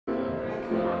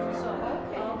So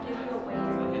I'll give you a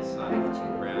waiver. His son,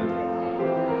 Brad.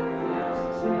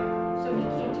 So he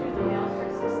came through the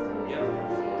Alfred system? Yeah.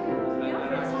 The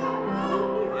Alfred system?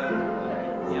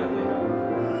 Yeah, they have.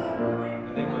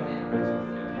 And they went to prison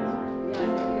together. Yeah,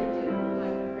 they do. My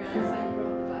grandson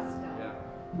rode the bus down.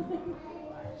 Yeah.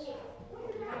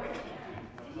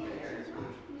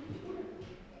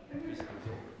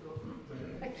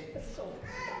 I guess so.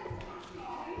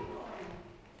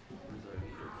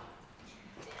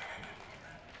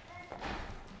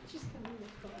 She's coming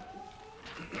with coffee.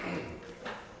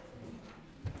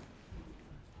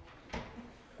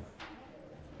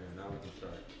 Okay, now we can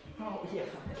start. Oh, yeah.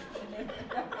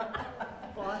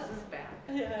 Boss is back.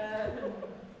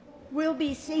 We'll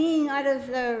be singing out of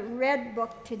the Red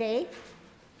Book today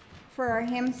for our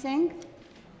hymn sing.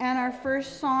 And our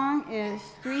first song is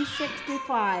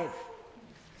 365.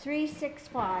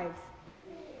 365.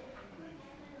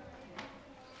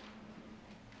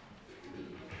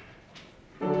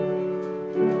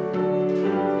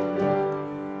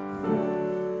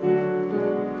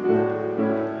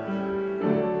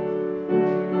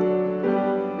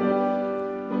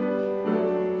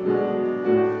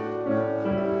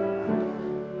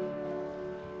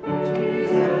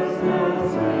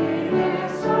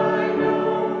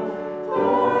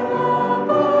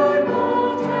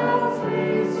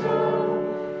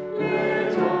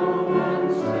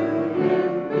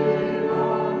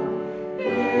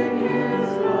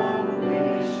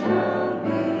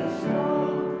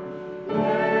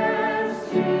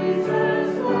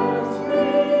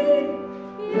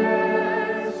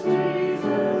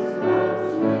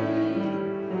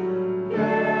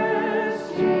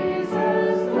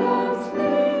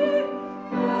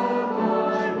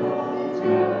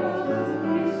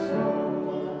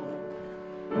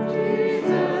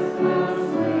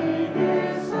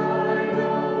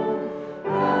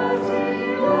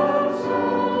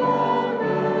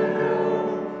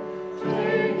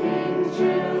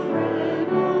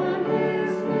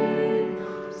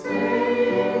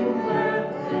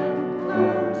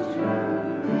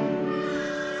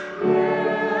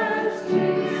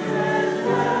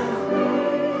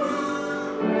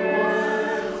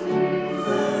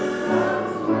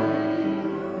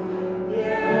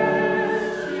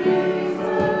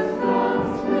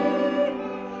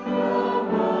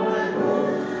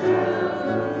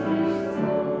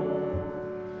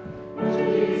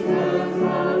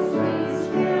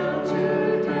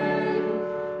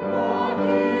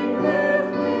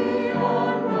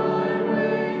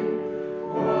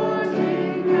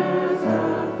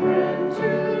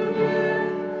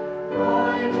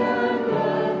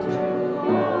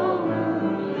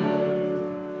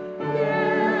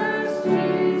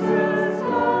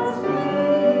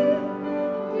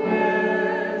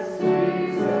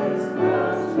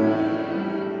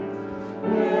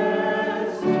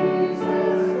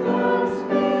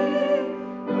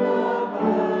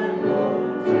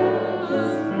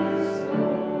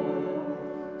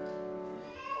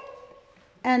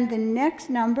 And the next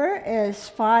number is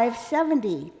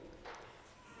 570.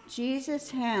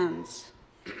 Jesus' hands.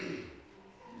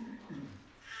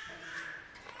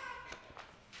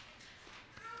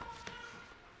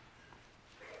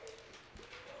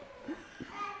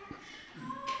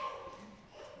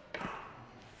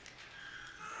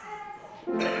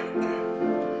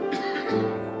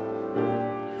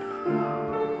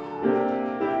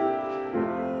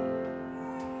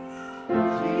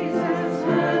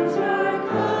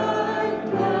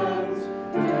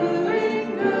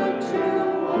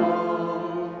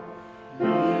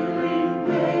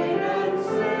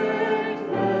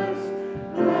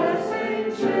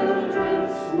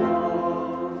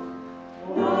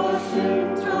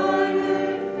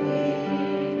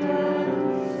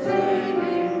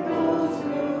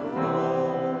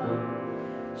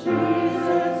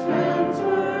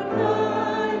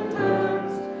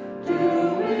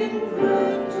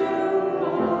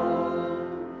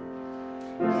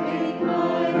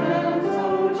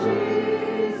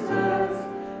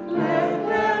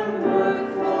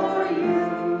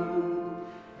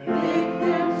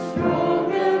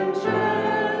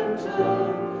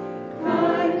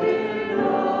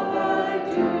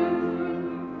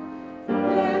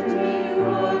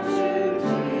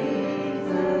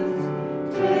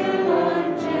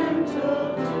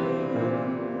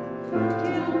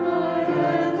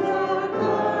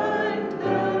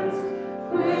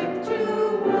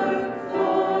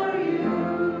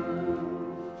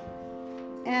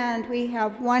 And we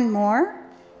have one more,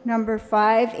 number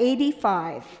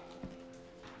 585.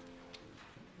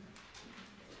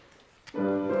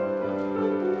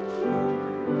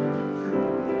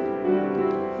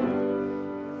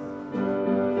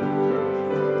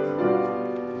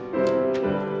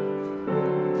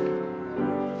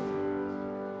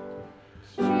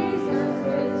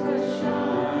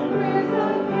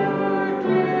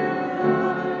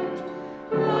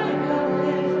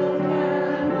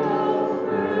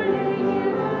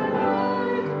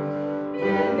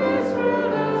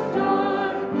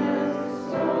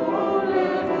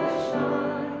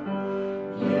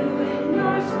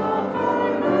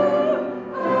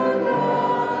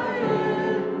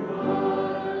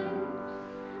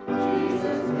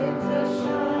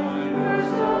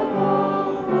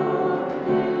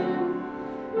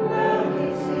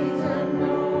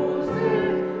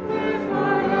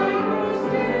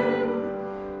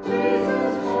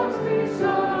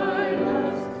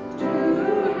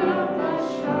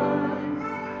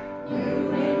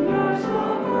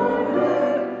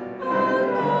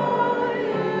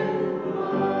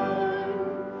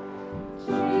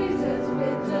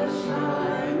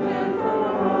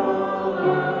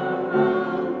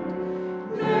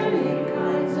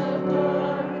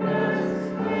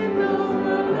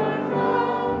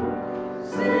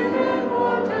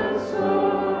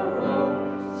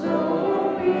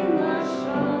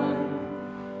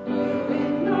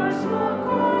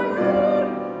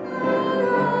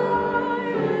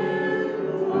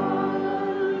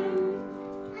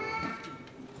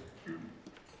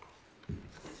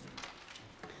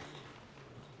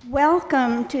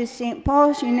 Welcome to St.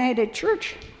 Paul's United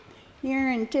Church here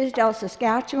in Tisdale,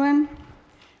 Saskatchewan.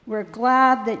 We're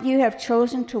glad that you have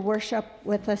chosen to worship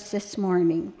with us this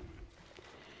morning.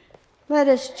 Let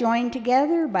us join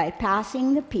together by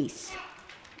passing the peace.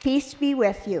 Peace be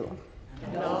with you.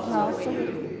 And also with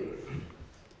you.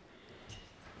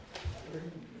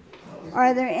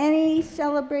 Are there any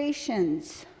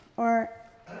celebrations or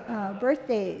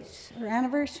birthdays or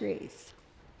anniversaries?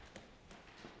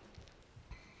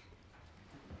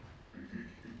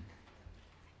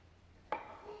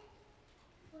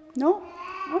 No?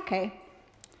 Okay.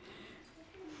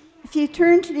 If you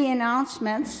turn to the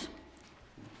announcements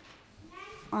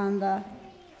on the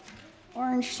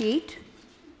orange sheet,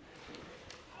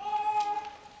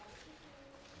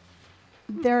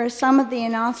 there are some of the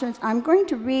announcements. I'm going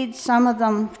to read some of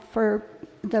them for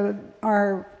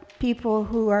our people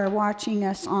who are watching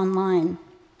us online.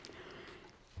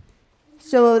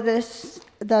 So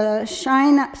the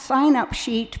sign-up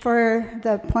sheet for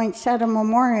the Poinsettia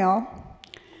Memorial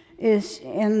is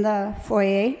in the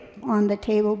foyer on the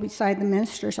table beside the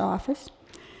minister's office.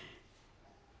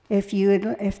 If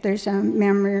there's a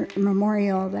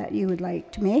memorial that you would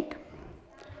like to make.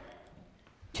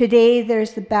 Today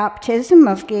there's the baptism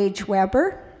of Gage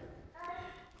Weber,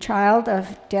 child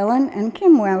of Dylan and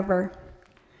Kim Weber.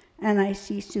 And I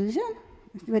see Susan.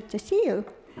 Good to see you.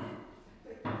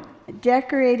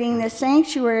 Decorating the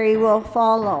sanctuary will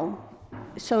follow.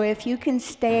 So if you can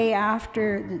stay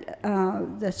after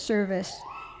the service,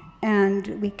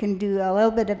 and we can do a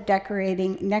little bit of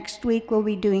decorating. Next week we'll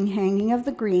be doing hanging of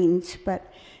the greens,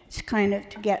 but it's kind of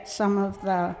to get some of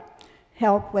the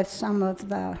help with some of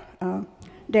the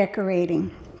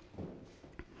decorating.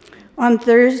 On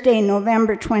Thursday,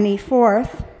 November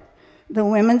 24th, the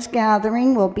women's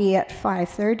gathering will be at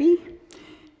 5:30,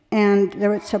 and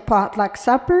it's a potluck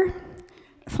supper,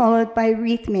 followed by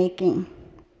wreath making.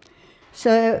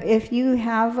 So if you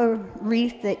have a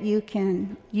wreath that you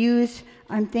can use,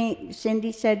 I think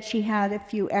Cindy said she had a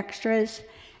few extras,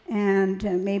 and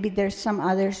maybe there's some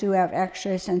others who have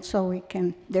extras, and so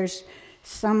there's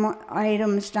some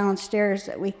items downstairs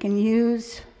that we can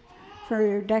use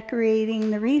for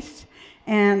decorating the wreaths,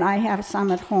 and I have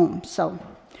some at home, so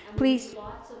please.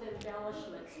 Lots of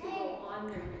embellishments to go on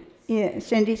the wreath. Yeah,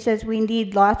 Cindy says we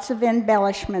need lots of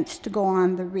embellishments to go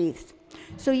on the wreath.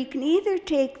 So you can either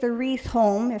take the wreath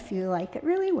home if you like it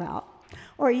really well,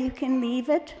 or you can leave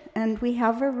it, and we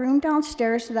have a room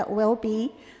downstairs that will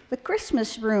be the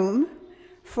Christmas room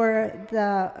for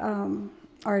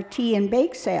our tea and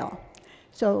bake sale.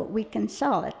 So we can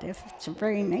sell it if it's a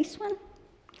very nice one.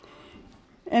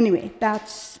 Anyway,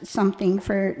 that's something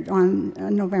for on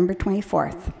November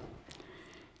 24th.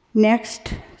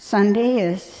 Next Sunday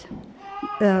is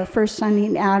the first Sunday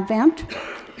in Advent,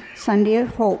 Sunday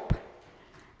of Hope.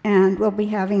 And we'll be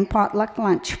having potluck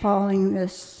lunch following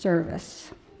this service.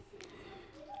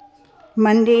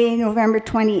 Monday, November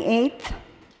 28th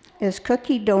is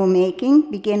cookie dough making,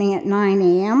 beginning at 9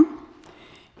 a.m.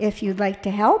 If you'd like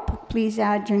to help, please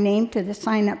add your name to the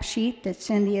sign-up sheet that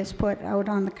Cindy has put out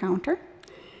on the counter.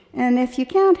 And if you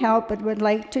can't help but would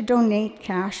like to donate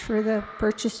cash for the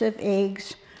purchase of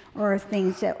eggs or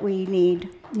things that we need,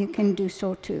 you can do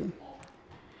so too.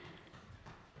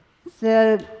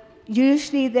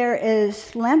 Usually there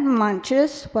is Lenten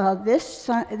lunches. Well, this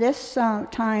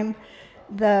time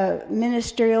the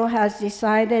ministerial has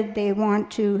decided they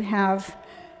want to have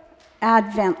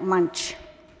Advent lunch.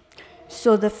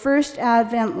 So the first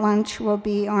Advent lunch will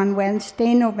be on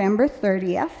Wednesday, November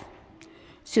 30th.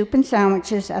 Soup and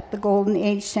sandwiches at the Golden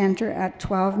Age Center at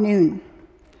 12 noon.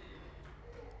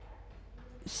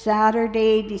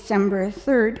 Saturday, December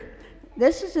 3rd.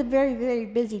 This is a very, very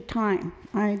busy time.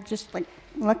 I just like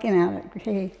looking at it,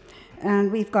 okay.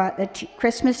 And we've got a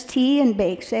Christmas tea and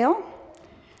bake sale.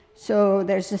 So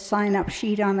there's a sign-up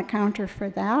sheet on the counter for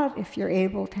that if you're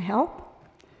able to help.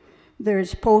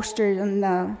 There's posters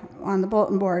on the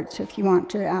bulletin board, so if you want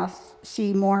to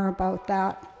see more about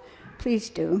that, please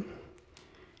do.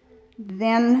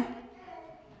 Then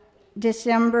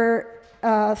December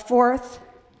 4th,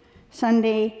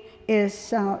 Sunday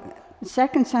is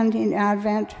second Sunday in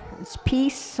Advent. It's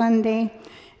Peace Sunday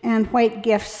and White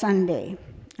Gift Sunday.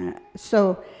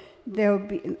 So there'll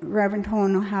be, Reverend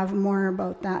Hone will have more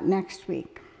about that next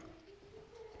week.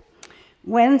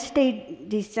 Wednesday,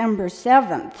 December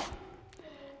 7th,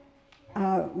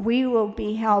 we will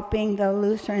be helping the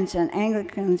Lutherans and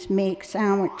Anglicans make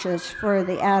sandwiches for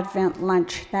the Advent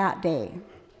lunch that day.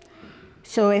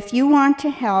 So if you want to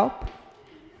help,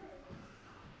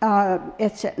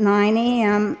 it's at 9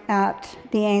 a.m. at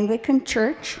the Anglican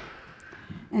Church.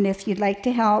 And if you'd like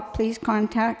to help, please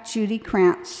contact Judy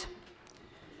Krantz.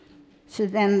 So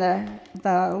then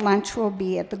the lunch will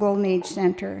be at the Golden Age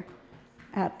Center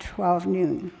at 12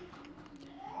 noon.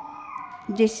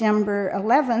 December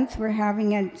 11th, we're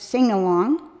having a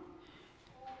sing-along.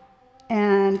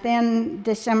 And then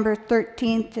December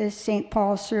 13th is St.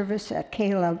 Paul's service at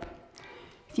Caleb.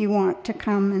 If you want to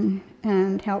come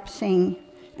and help sing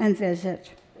and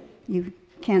visit, you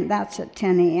can. That's at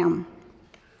 10 a.m.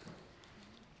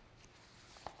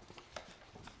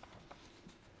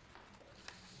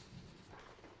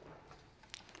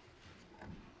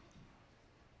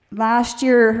 Last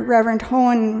year, Reverend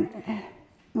Hohen,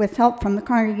 with help from the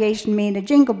congregation, made a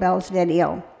Jingle Bells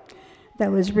video that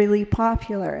was really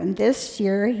popular. And this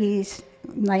year, he's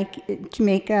like to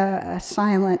make a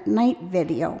Silent Night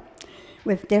video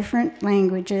with different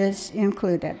languages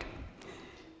included.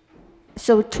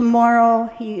 So tomorrow,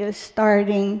 he is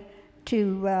starting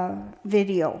to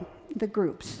video the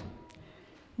groups.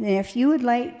 And if you would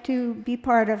like to be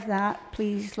part of that,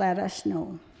 please let us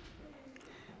know.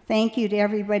 Thank you to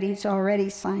everybody who's already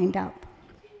signed up.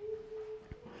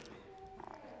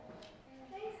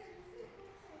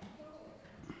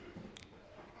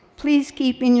 Please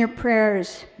keep in your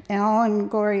prayers Al and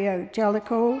Gloria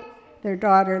Jellicoe, their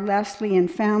daughter Leslie, and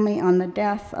family on the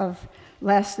death of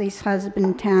Leslie's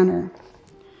husband Tanner.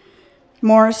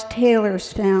 Morris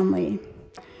Taylor's family,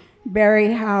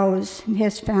 Barry Howes and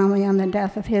his family on the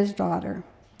death of his daughter.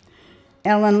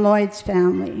 Ellen Lloyd's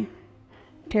family,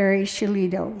 Terry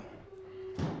Shalito,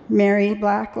 Mary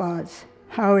Blacklaws,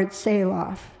 Howard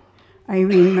Saloff,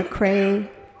 Irene McCrae,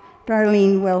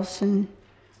 Darlene Wilson,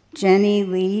 Jenny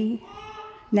Lee,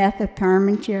 Netha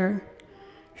Parmentier,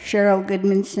 Cheryl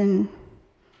Goodmanson,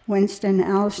 Winston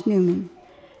Alice Newman,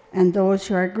 and those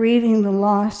who are grieving the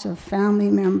loss of family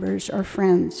members or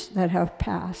friends that have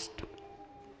passed.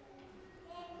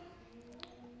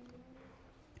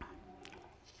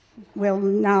 We'll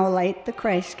now light the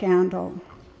Christ candle.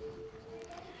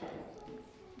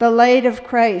 The light of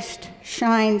Christ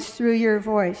shines through your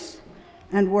voice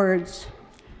and words,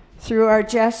 through our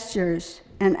gestures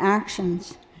and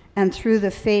actions, and through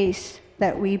the face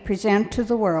that we present to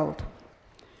the world.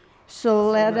 So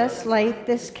let us light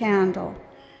this candle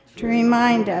to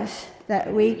remind us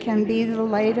that we can be the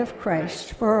light of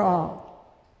Christ for all.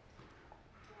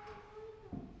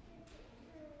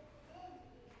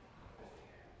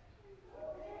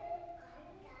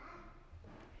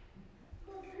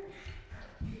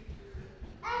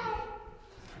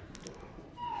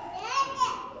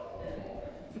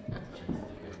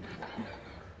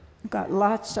 Got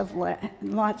lots of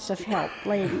help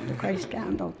lighting the Christ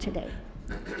candle today.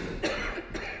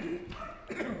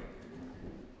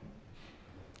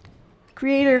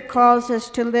 Creator calls us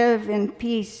to live in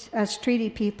peace as treaty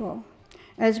people.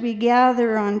 As we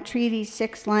gather on Treaty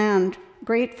 6 land,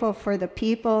 grateful for the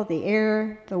people, the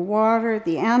air, the water,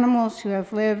 the animals who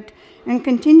have lived and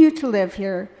continue to live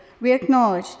here, we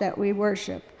acknowledge that we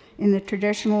worship in the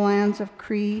traditional lands of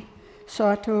Cree,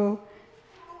 Saulteaux,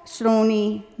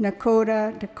 Stoney,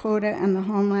 Nakota, Dakota, and the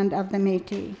homeland of the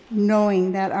Métis,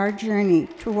 knowing that our journey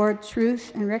toward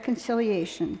truth and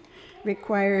reconciliation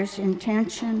requires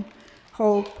intention,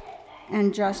 hope,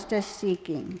 and justice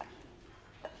seeking.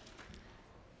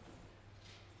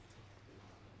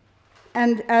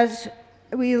 And as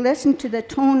we listen to the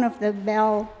tone of the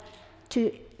bell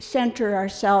to center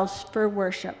ourselves for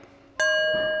worship.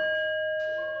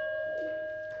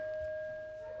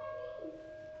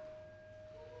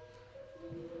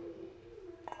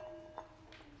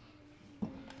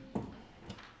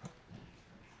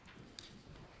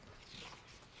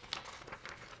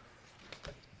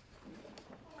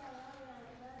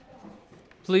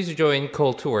 Please join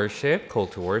Call to Worship. Call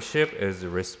to Worship is a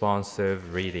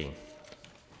responsive reading.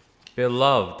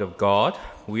 Beloved of God,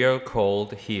 we are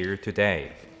called here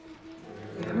today.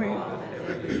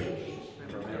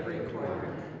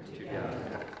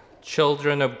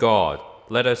 Children of God,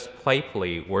 let us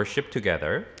playfully worship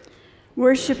together.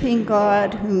 Worshiping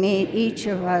God who made each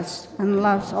of us and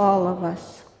loves all of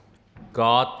us.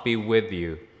 God be with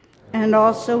you. And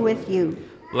also with you.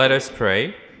 Let us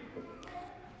pray.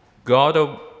 God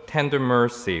of tender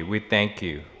mercy, we thank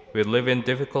you. We live in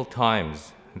difficult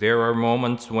times. There are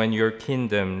moments when your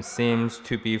kingdom seems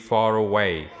to be far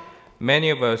away.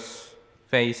 Many of us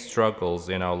face struggles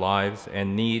in our lives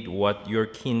and need what your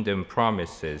kingdom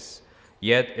promises.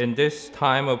 Yet in this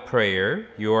time of prayer,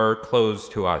 you are close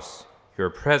to us.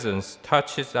 Your presence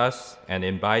touches us and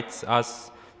invites us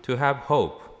to have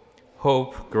hope.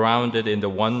 Hope grounded in the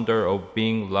wonder of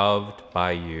being loved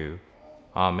by you.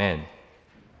 Amen.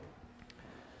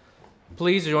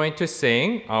 Please join to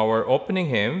sing our opening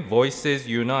hymn, Voices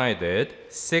United,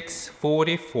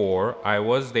 644, I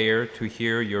Was There to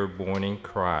Hear Your Morning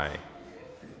Cry.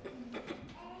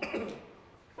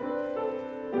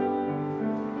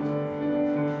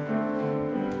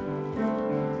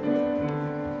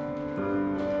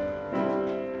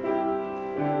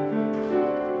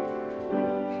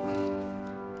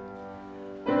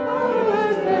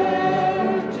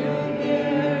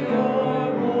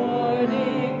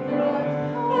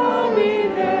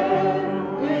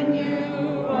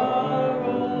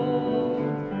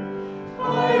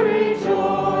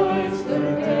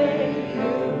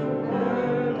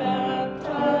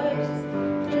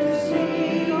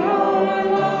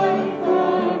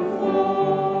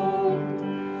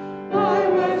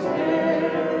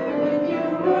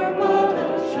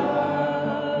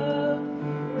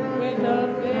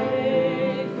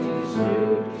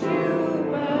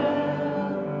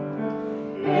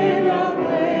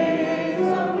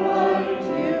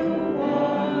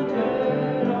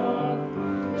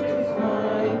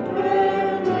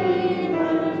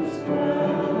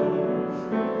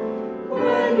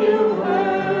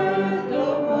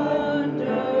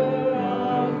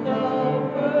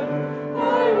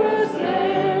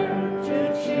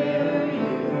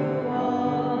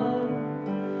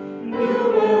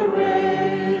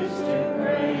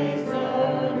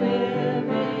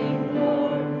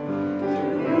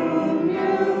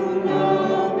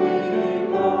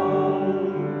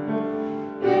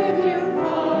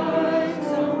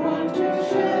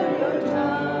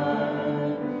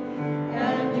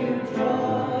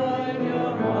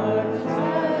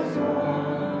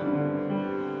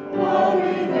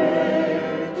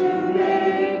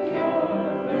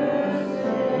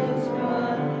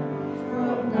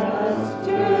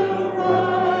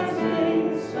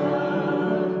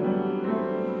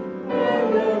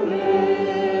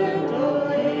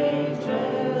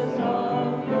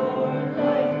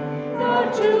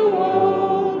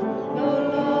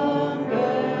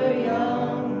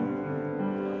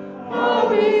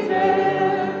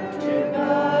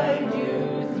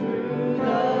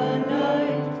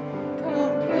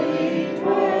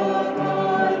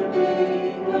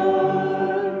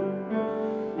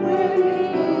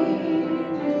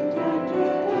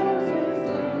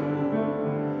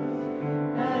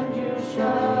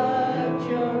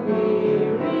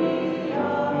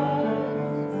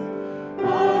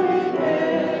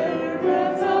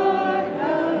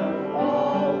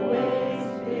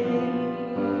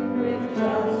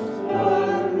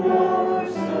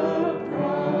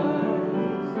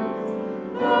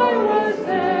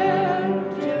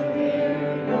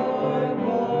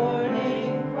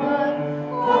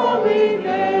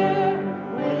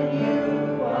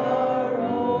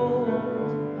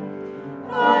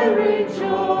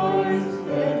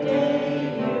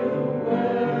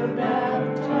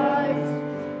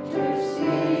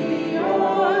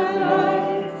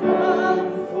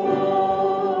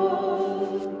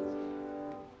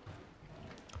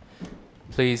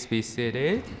 Please be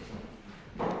seated.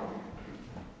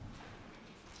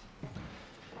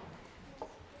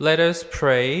 Let us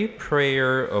pray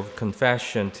prayer of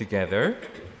confession together.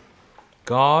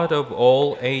 God of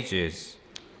all ages,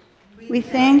 we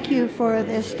thank you for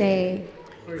this day,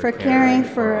 for caring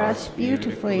for us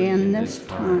beautifully in this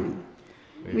time.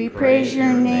 We praise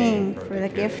your name for the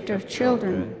gift of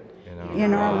children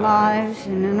in our lives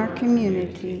and in our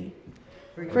community.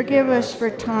 Forgive us for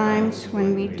times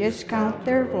when we discount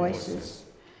their voices.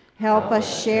 Help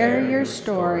us share your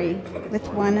story with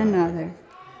one another,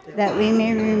 that we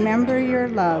may remember your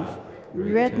love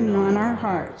written on our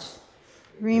hearts.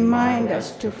 Remind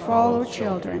us to follow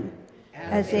children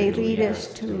as they lead us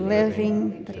to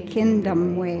living the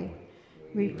kingdom way.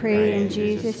 We pray in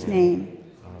Jesus' name.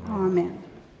 Amen.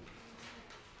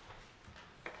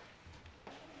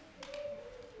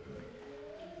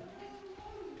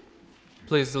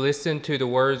 Please listen to the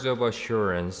words of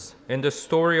assurance. In the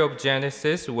story of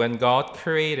Genesis, when God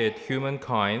created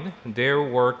humankind, they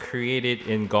were created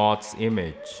in God's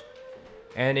image.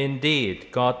 And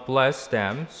indeed, God blessed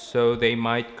them so they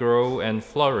might grow and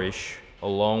flourish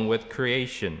along with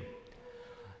creation.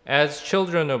 As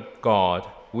children of God,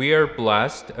 we are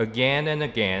blessed again and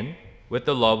again with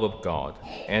the love of God,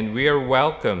 and we are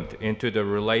welcomed into the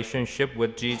relationship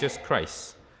with Jesus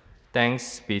Christ.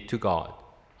 Thanks be to God.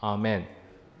 Amen.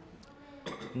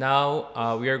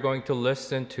 Now we are going to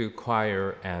listen to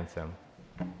choir anthem.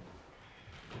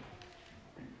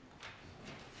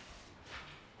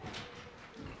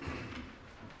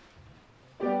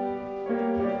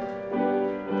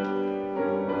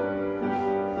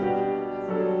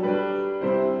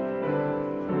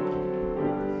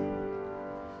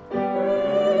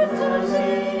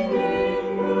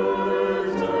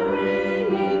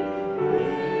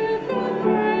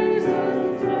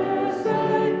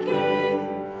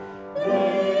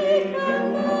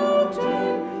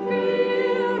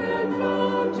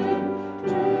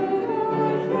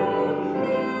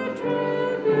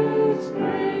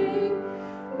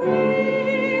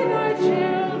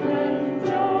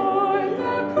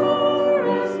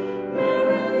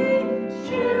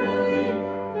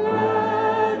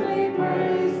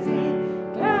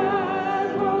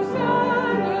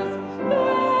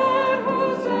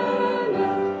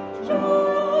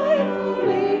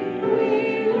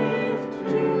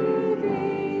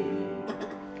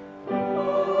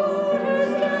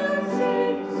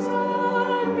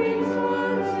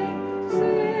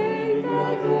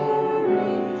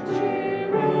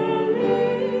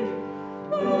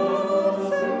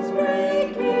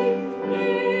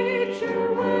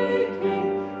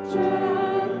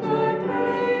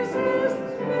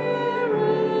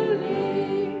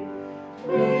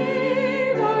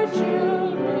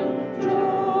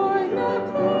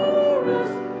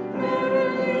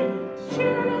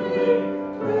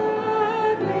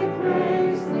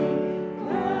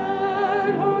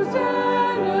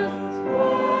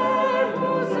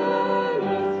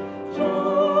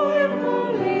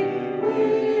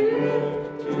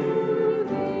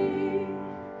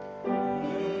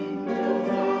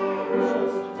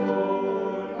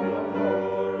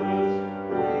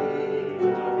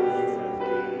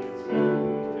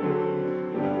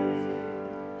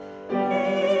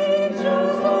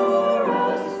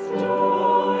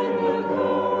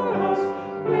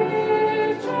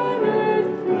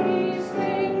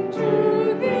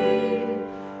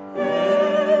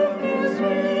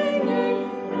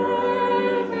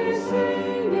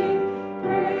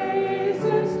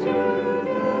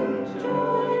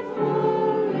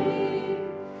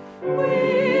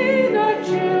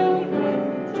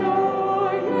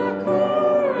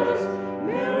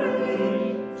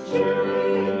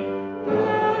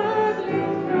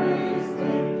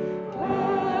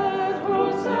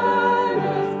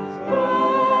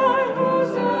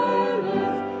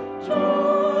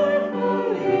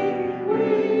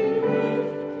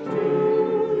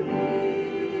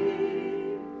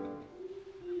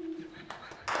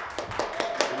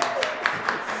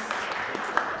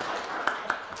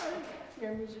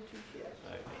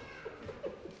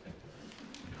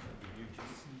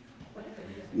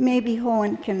 Maybe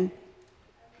Owen can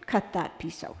cut that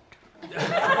piece out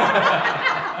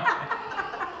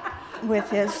with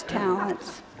his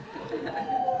talents.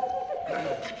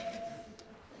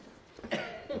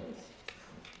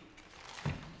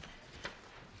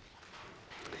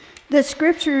 The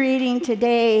scripture reading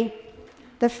today,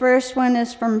 the first one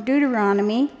is from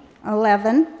Deuteronomy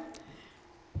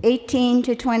 11:18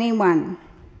 to 21.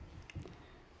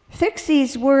 Fix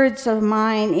these words of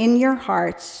mine in your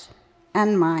hearts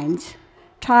and minds.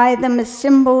 Tie them as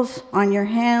symbols on your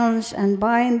hands and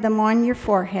bind them on your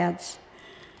foreheads.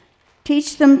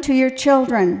 Teach them to your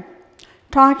children,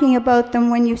 talking about them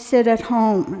when you sit at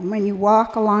home and when you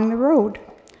walk along the road,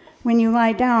 when you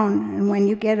lie down and when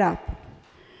you get up.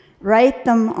 Write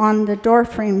them on the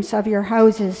doorframes of your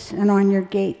houses and on your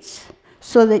gates,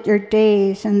 so that your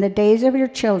days and the days of your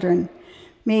children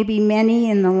may be many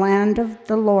in the land of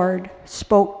the Lord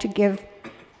spoke to give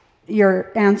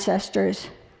your ancestors,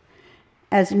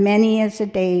 as many as the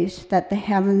days that the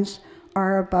heavens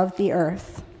are above the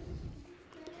earth.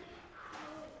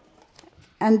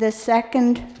 And the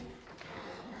second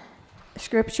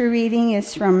scripture reading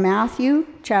is from Matthew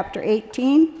chapter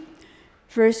 18,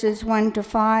 verses 1 to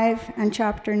 5, and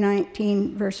chapter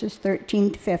 19, verses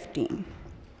 13 to 15.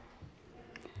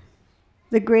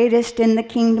 The greatest in the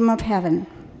kingdom of heaven.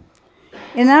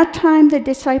 In that time the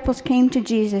disciples came to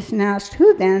Jesus and asked,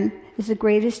 "Who then is the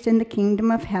greatest in the kingdom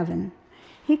of heaven?"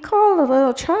 He called a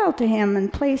little child to him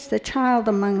and placed the child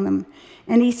among them.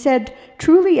 And he said,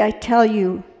 "Truly I tell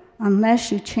you,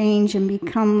 unless you change and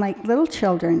become like little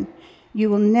children, you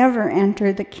will never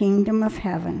enter the kingdom of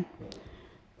heaven.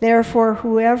 Therefore,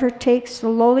 whoever takes the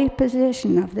lowly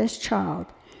position of this child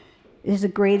is the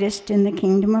greatest in the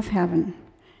kingdom of heaven.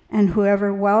 And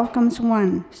whoever welcomes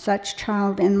one such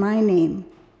child in my name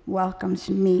welcomes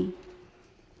me."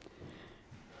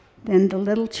 Then the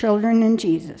little children and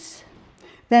Jesus.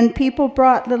 Then people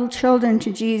brought little children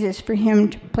to Jesus for him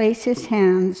to place his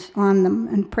hands on them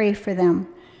and pray for them.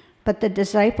 But the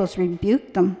disciples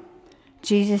rebuked them.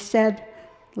 Jesus said,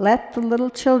 "Let the little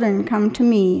children come to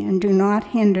me and do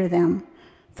not hinder them,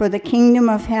 for the kingdom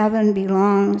of heaven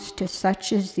belongs to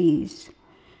such as these."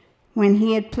 When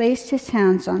he had placed his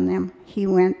hands on them, he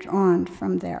went on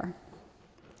from there.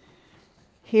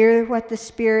 Hear what the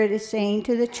Spirit is saying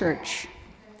to the church.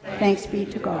 Thanks be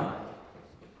to God.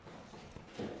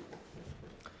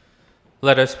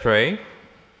 Let us pray.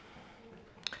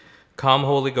 Come,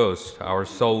 Holy Ghost, our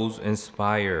souls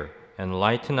inspire,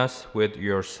 enlighten us with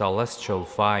your celestial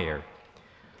fire.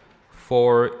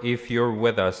 For if you're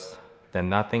with us, then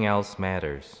nothing else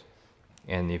matters.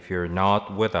 And if you're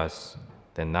not with us,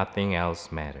 then nothing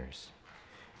else matters.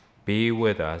 Be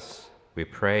with us, we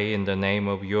pray in the name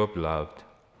of your beloved.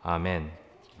 Amen.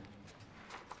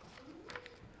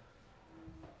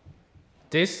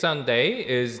 This Sunday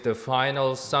is the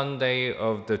final Sunday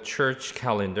of the church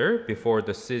calendar before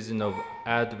the season of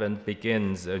Advent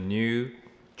begins a new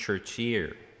church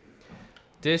year.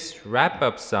 This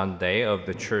wrap-up Sunday of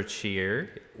the church year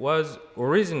was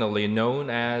originally known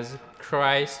as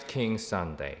Christ King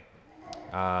Sunday.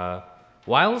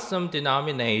 While some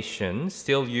denominations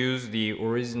still use the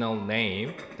original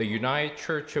name, the United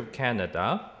Church of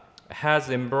Canada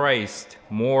has embraced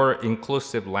more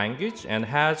inclusive language and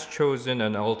has chosen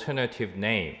an alternative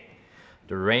name,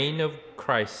 the Reign of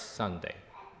Christ Sunday.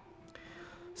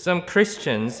 Some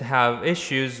Christians have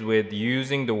issues with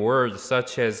using the words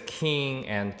such as king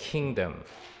and kingdom.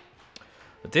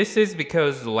 This is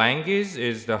because language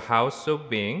is the house of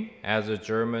being, as a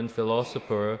German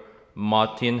philosopher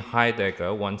Martin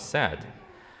Heidegger once said.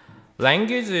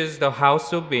 Language is the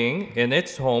house of being. In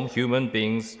its home, human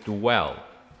beings dwell.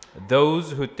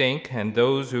 Those who think and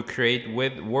those who create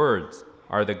with words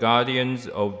are the guardians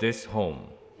of this home.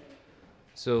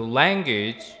 So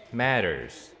language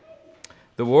matters.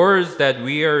 The words that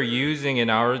we are using in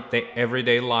our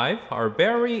everyday life are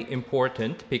very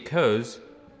important because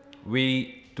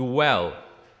we dwell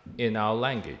in our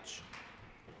language.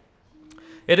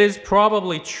 It is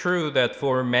probably true that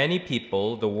for many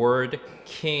people, the word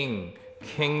king,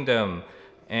 kingdom,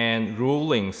 and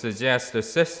ruling suggests a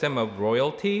system of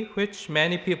royalty which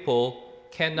many people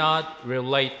cannot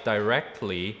relate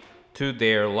directly to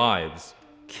their lives.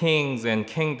 Kings and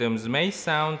kingdoms may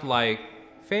sound like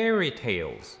fairy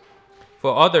tales.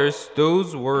 For others,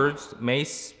 those words may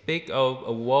speak of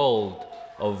a world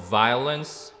of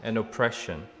violence and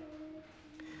oppression.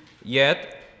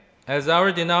 Yet, as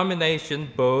our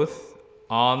denomination both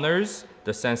honors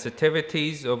the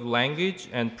sensitivities of language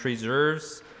and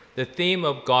preserves the theme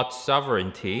of God's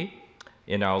sovereignty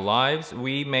in our lives,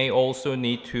 we may also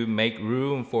need to make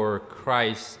room for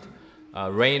Christ,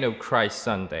 Reign of Christ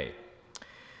Sunday.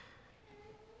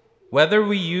 Whether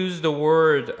we use the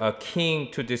word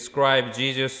king to describe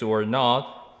Jesus or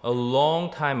not, a long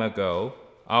time ago,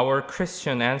 our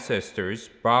Christian ancestors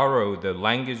borrowed the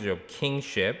language of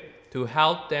kingship to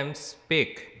help them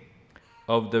speak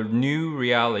of the new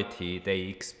reality they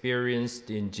experienced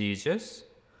in Jesus,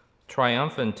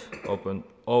 triumphant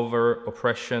over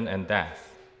oppression and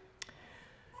death.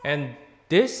 And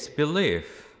this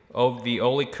belief of the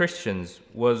early Christians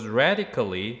was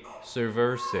radically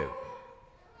subversive.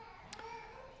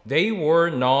 They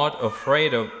were not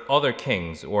afraid of other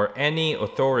kings or any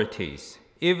authorities,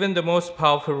 even the most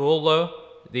powerful ruler,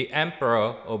 the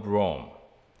Emperor of Rome.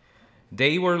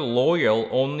 They were loyal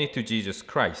only to Jesus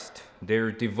Christ.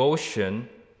 Their devotion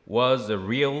was a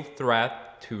real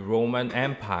threat to Roman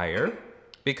Empire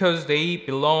because they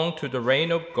belonged to the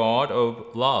reign of God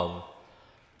of love,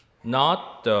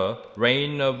 not the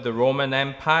reign of the Roman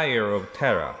Empire of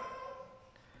terror.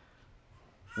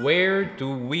 Where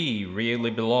do we really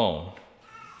belong?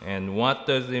 And what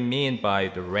does it mean by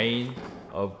the reign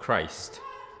of Christ?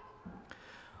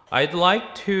 I'd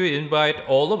like to invite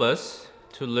all of us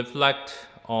to reflect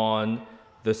on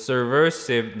the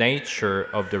subversive nature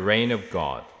of the reign of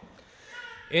God.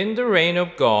 In the reign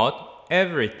of God,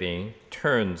 everything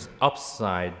turns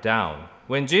upside down.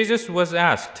 When Jesus was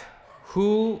asked,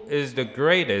 "Who is the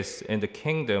greatest in the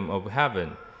kingdom of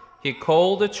heaven?" he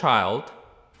called a child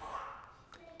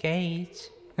Gage,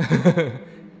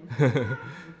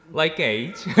 like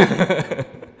Gage,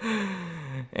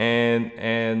 and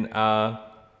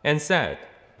said,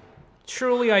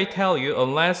 "Truly I tell you,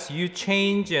 unless you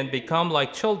change and become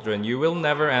like children, you will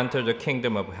never enter the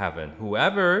kingdom of heaven.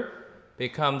 Whoever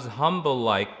becomes humble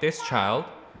like this child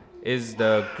is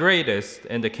the greatest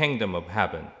in the kingdom of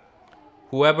heaven.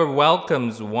 Whoever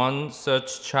welcomes one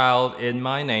such child in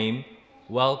my name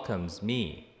welcomes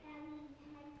me."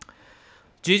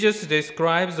 Jesus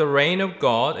describes the reign of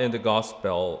God in the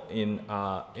gospel in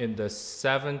the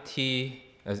 37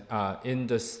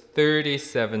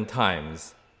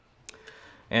 times.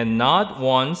 And not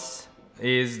once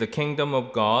is the kingdom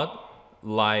of God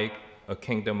like a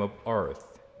kingdom of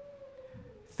earth.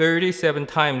 37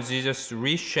 times Jesus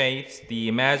reshapes the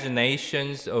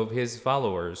imaginations of his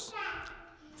followers.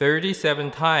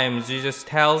 37 times Jesus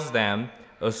tells them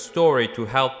a story to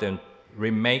help them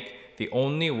remake the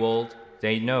only world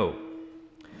they know.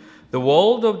 The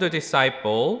world of the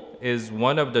disciple is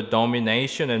one of the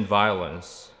domination and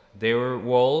violence. Their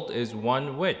world is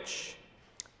one which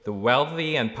The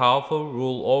wealthy and powerful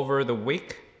rule over the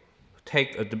weak,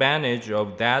 take advantage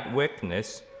of that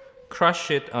weakness,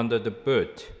 crush it under the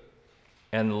boot,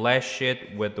 and lash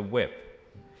it with the whip.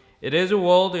 It is a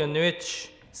world in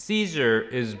which Caesar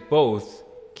is both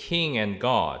king and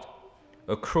God,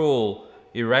 a cruel,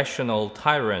 irrational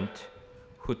tyrant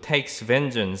who takes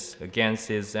vengeance against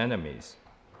his enemies.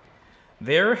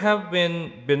 There have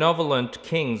been benevolent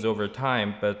kings over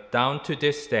time, but down to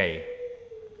this day,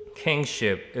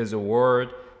 kingship is a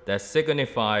word that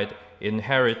signified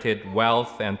inherited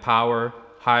wealth and power,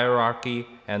 hierarchy,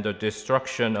 and the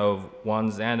destruction of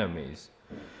one's enemies.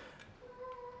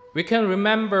 We can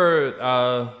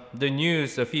remember the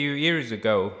news a few years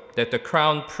ago that the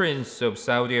Crown Prince of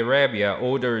Saudi Arabia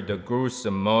ordered the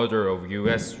gruesome murder of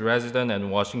U.S. resident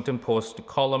and Washington Post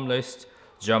columnist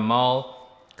Jamal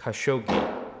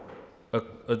Khashoggi,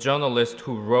 a journalist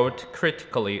who wrote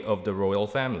critically of the royal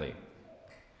family.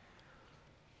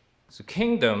 So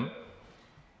kingdom,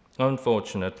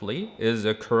 unfortunately, is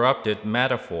a corrupted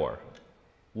metaphor,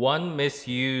 one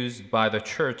misused by the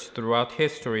church throughout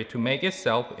history to make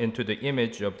itself into the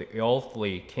image of the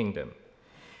earthly kingdom.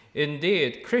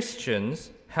 Indeed, Christians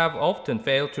have often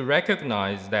failed to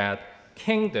recognize that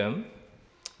kingdom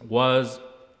was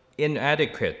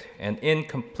inadequate and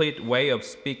incomplete way of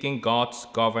speaking God's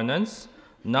governance,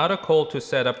 not a call to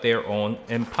set up their own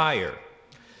empire.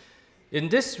 In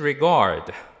this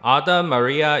regard, Ada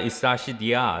Maria Isashi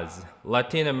Diaz,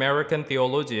 Latin American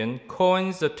theologian,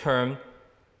 coins the term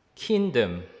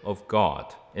kingdom of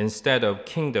God instead of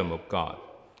kingdom of God.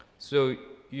 So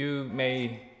you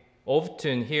may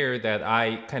often hear that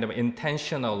I kind of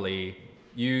intentionally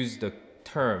use the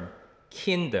term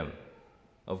kingdom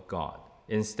of God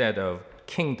instead of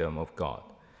kingdom of God.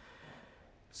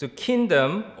 So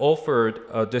kingdom offered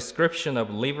a description of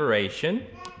liberation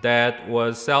that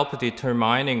was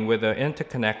self-determining with an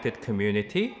interconnected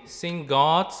community, seeing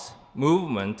God's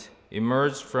movement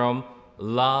emerge from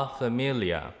La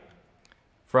Familia,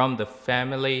 from the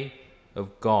family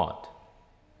of God.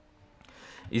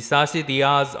 Isashi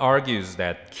Diaz argues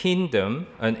that kingdom,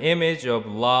 an image of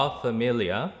La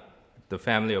Familia, the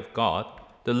family of God,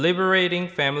 the liberating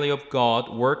family of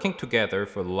God working together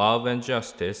for love and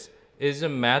justice, is a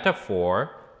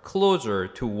metaphor closer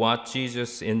to what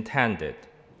Jesus intended.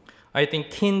 I think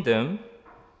kingdom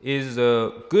is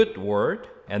a good word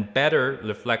and better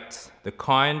reflects the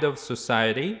kind of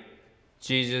society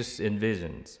Jesus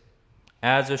envisions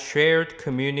as a shared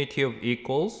community of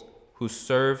equals who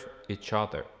serve each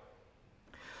other.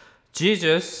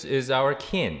 Jesus is our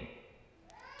kin.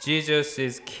 Jesus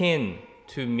is kin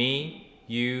to me,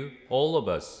 you, all of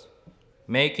us,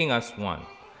 making us one.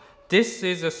 This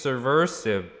is a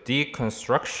subversive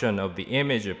deconstruction of the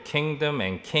image of kingdom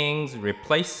and kings,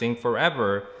 replacing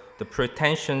forever the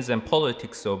pretensions and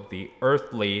politics of the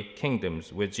earthly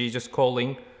kingdoms, with Jesus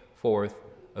calling forth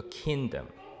a kingdom.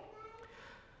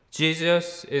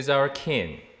 Jesus is our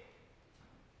kin.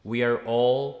 We are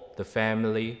all the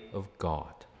family of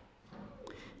God.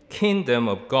 Kingdom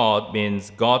of God means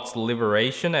God's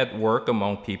liberation at work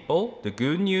among people, the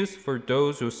good news for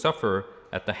those who suffer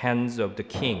at the hands of the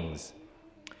kings.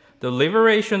 The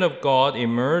liberation of God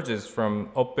emerges from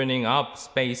opening up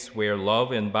space where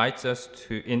love invites us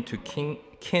into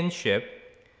kinship,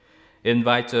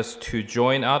 invites us to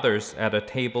join others at a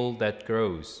table that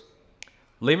grows.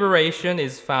 Liberation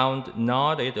is found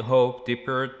not in hope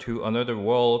deeper to another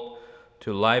world,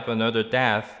 to life another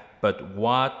death, but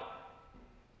what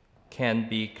can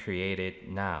be created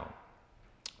now.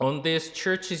 On this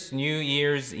church's New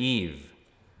Year's Eve,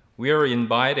 we are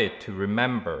invited to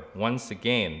remember once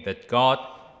again that God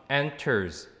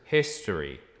enters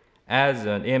history as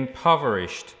an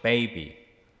impoverished baby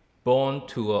born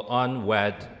to an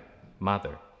unwed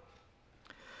mother.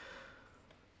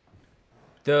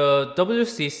 The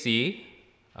WCC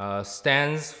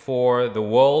stands for the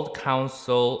World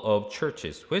Council of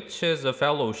Churches, which is a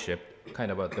fellowship,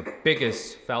 kind of the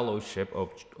biggest fellowship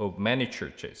of many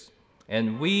churches.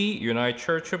 And we, United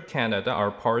Church of Canada,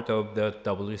 are part of the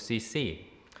WCC.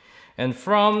 And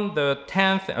from the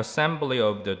 10th Assembly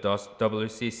of the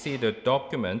WCC, the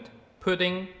document,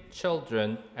 Putting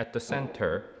Children at the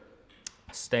Center,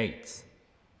 states,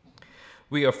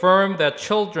 "We affirm that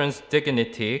children's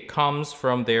dignity comes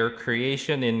from their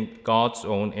creation in God's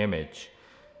own image.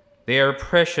 They are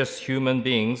precious human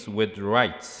beings with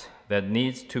rights that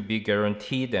needs to be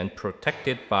guaranteed and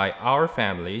protected by our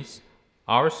families,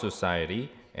 our society,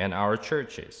 and our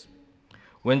churches.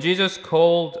 When Jesus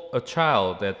called a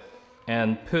child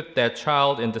and put that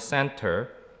child in the center,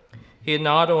 he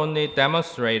not only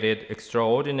demonstrated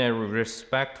extraordinary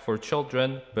respect for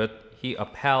children, but he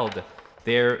upheld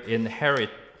their inherent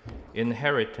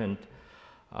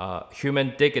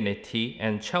human dignity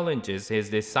and challenges his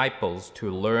disciples to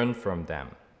learn from them.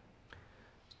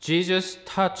 Jesus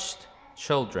touched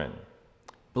children,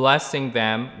 blessing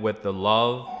them with the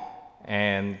love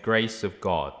and grace of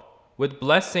God. With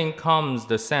blessing comes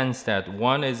the sense that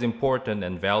one is important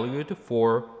and valued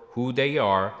for who they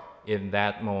are in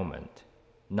that moment,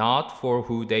 not for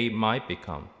who they might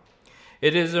become.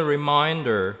 It is a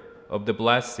reminder of the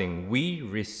blessing we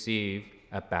receive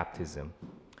at baptism,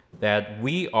 that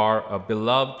we are a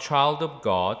beloved child of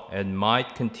God and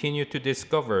might continue to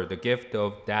discover the gift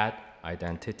of that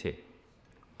identity.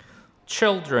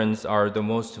 Children are the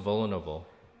most vulnerable,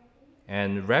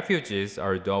 and refugees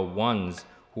are the ones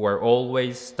who are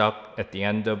always stuck at the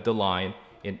end of the line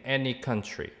in any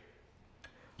country.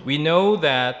 We know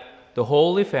that the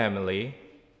Holy Family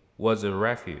was a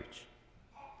refuge.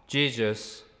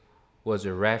 Jesus was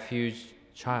a refuge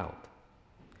child.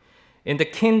 In the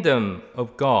kingdom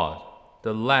of God,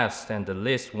 the last and the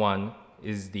least one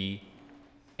is the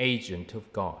agent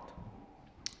of God.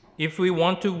 If we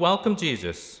want to welcome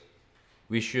Jesus,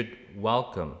 we should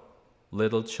welcome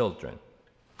little children,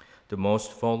 the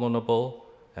most vulnerable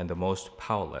and the most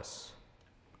powerless.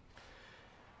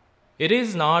 It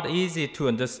is not easy to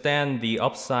understand the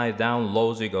upside-down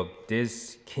logic of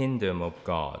this kingdom of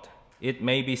God. It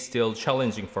may be still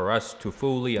challenging for us to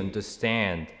fully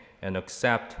understand and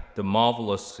accept the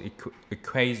marvelous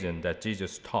equation that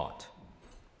Jesus taught.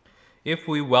 If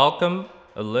we welcome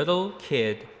a little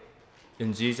kid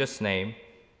in Jesus' name,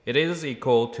 it is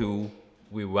equal to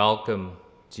we welcome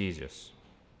Jesus.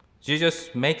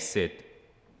 Jesus makes it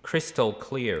crystal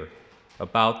clear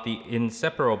about the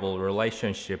inseparable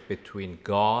relationship between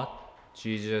God,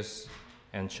 Jesus,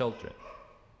 and children.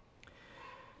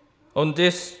 On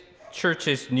this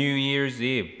church's New Year's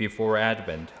Eve before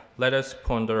Advent, let us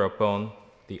ponder upon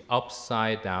the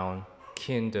upside-down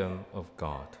kingdom of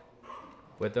God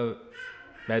with the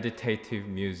meditative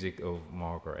music of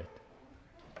Margaret.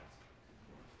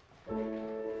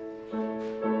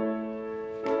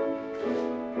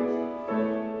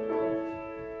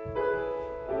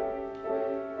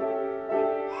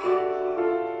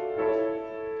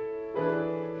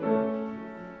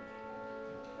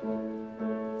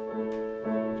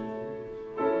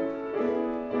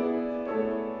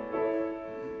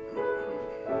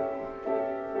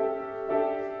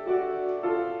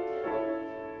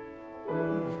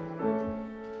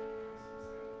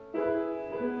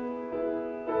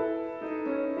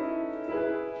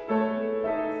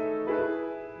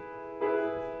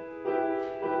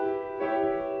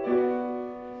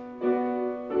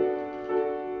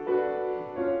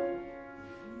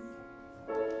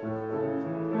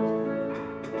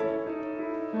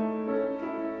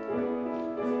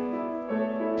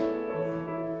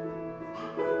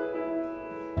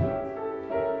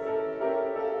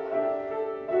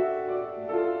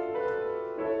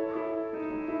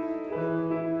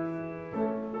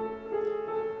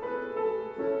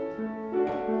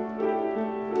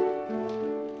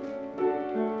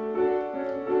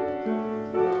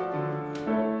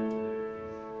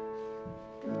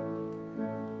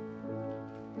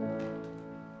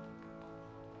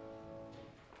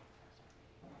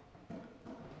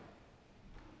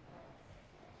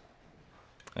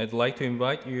 I'd like to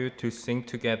invite you to sing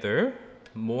together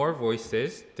More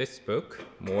Voices, this book,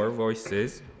 More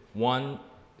Voices,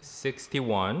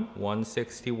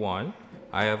 161,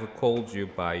 I have called you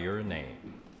by your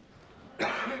name.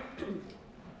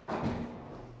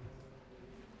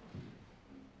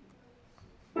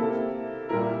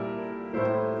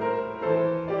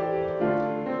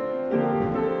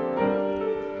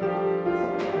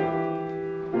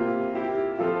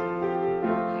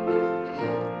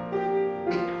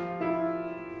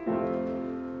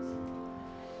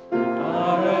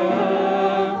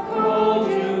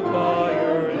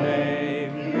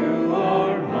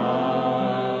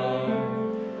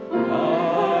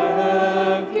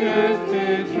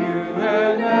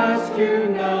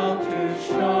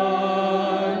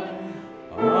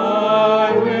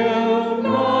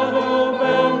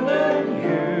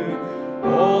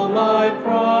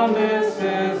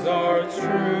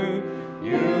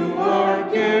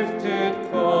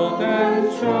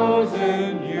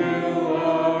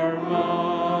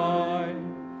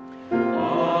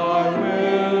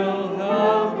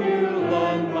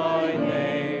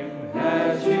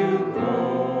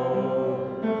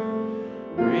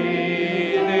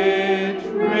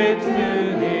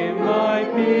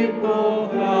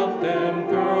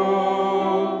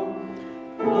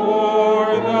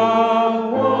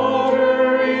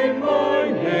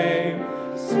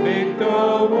 Speak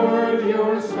the word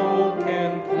your soul can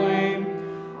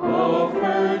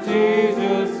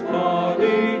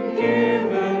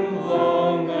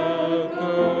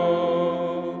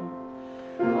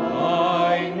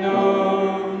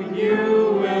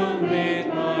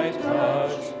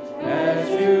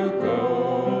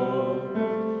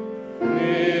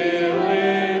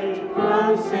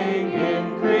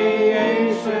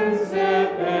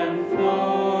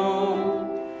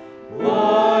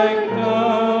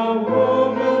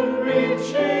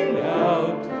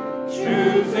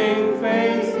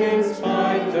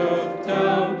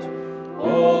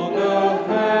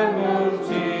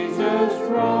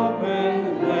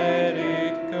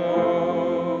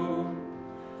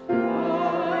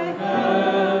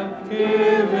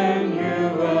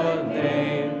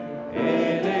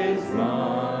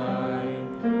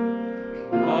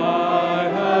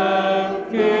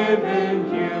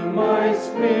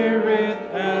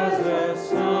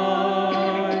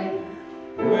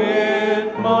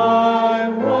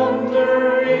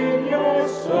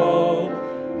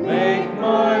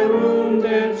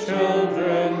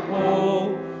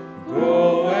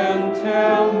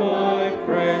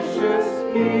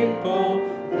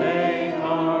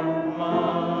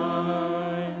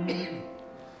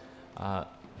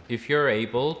If you're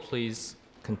able, please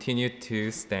continue to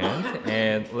stand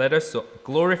and let us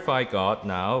glorify God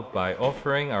now by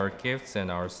offering our gifts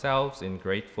and ourselves in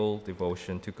grateful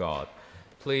devotion to God.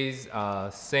 Please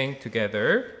sing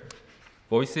together.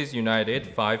 Voices United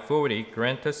 540,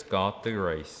 Grant Us God the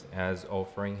Grace, as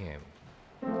offering hymn.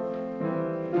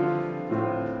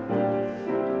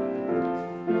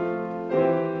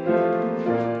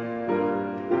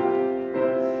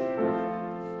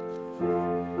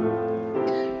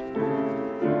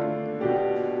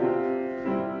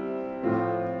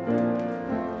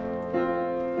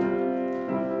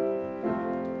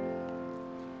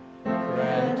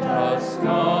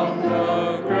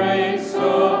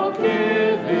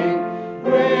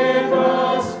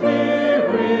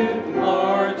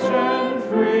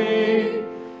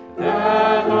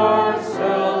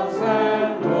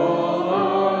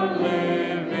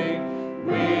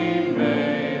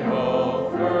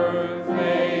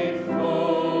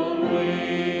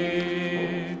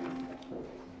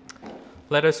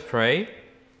 Let us pray.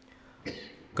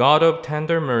 God of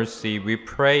tender mercy, we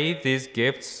pray these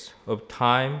gifts of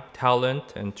time,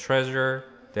 talent, and treasure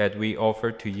that we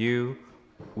offer to you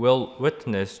will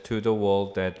witness to the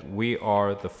world that we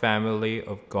are the family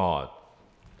of God.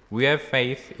 We have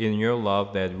faith in your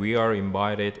love that we are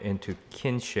invited into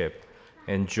kinship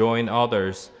and join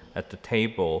others at the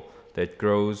table that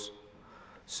grows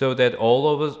so that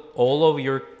all of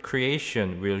your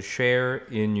creation will share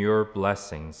in your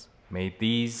blessings. May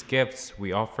these gifts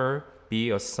we offer be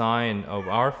a sign of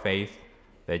our faith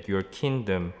that your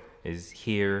kingdom is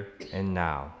here and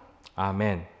now.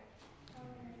 Amen.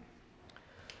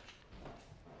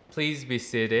 Please be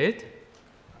seated.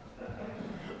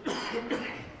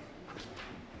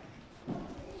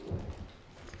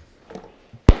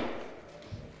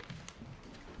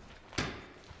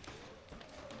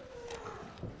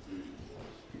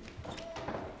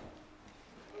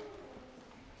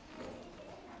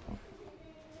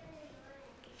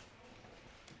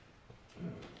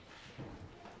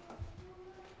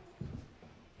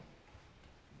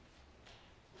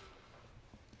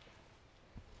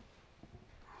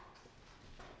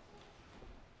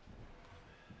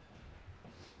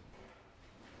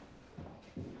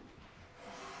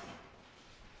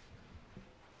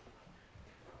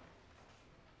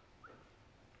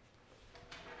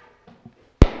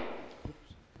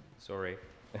 Sorry.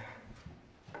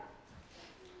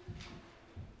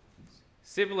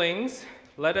 Siblings,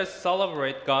 let us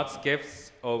celebrate God's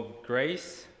gifts of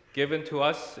grace given to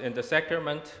us in the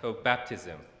sacrament of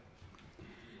baptism.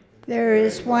 There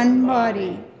is one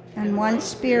body and one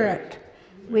Spirit.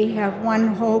 We have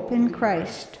one hope in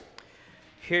Christ.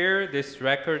 Hear this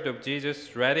record of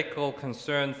Jesus' radical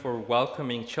concern for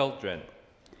welcoming children.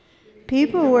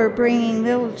 People were bringing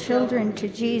little children to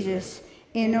Jesus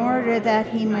in order that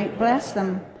he might bless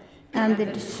them, and the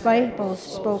disciples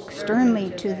spoke sternly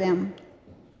to them.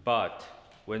 But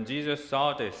when Jesus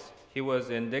saw this, he was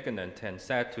indignant and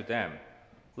said to them,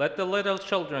 "Let the little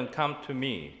children come to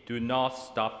me, do not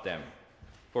stop them,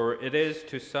 for it is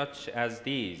to such as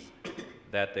these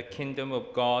that the kingdom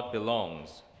of God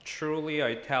belongs. Truly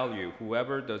I tell you,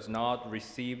 whoever does not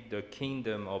receive the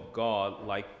kingdom of God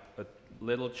like a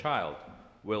little child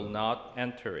will not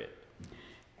enter it."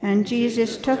 And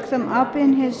Jesus took them up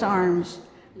in his arms,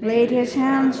 laid his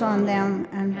hands on them,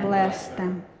 and blessed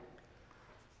them.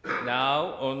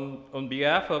 Now, on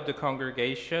behalf of the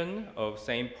congregation of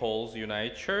St. Paul's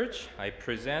United Church, I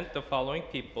present the following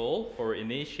people for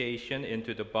initiation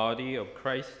into the body of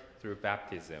Christ through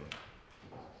baptism.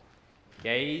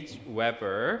 Gage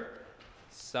Weber,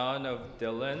 son of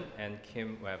Dylan and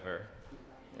Kim Weber.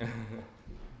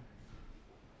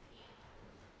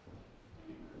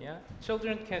 Yeah,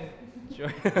 children can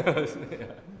join us.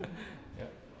 Yeah.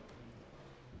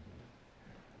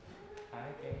 Hi,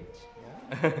 Gage.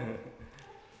 Yeah.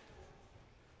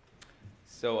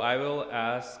 So I will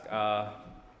ask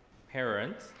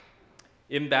parents.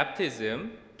 In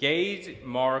baptism, Gage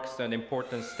marks an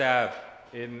important step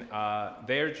in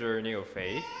their journey of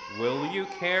faith. Will you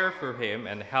care for him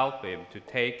and help him to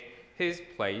take his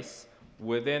place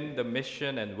within the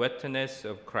mission and witness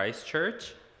of Christ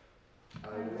Church? I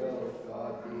will,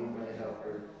 God be my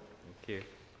helper. Thank you.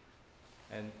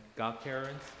 And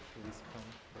godparents, please come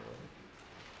forward.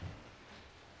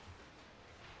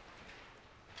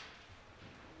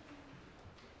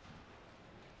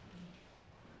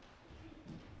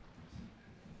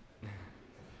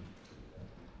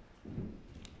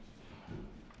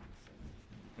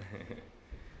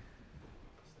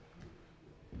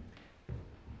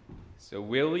 So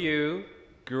will you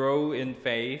grow in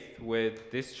faith with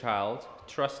this child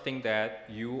trusting that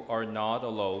you are not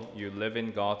alone, you live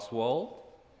in God's world?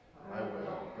 I will,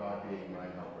 God being my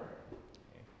helper.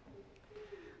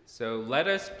 So let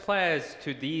us pledge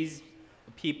to these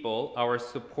people our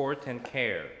support and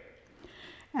care.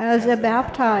 As a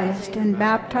baptized and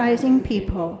baptizing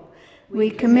people, we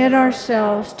commit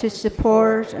ourselves to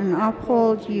support and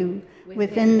uphold you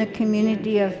within the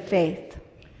community of faith.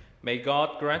 May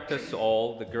God grant us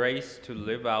all the grace to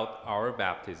live out our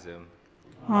baptism.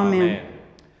 Amen.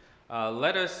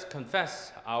 Let us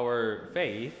confess our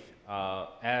faith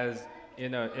as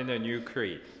in a new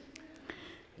creed.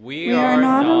 We are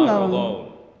not alone.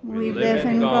 alone. We live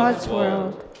in God's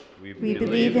world. We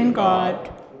believe in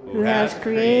God, who has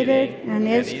created and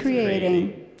is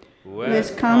creating, who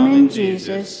has come in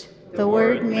Jesus, the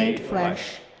Word made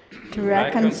flesh, to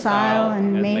reconcile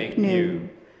and make new,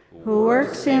 who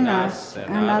works in us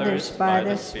and others by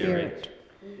the Spirit.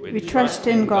 We trust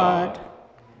in God.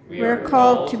 We are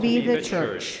called to be the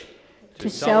church, to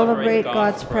celebrate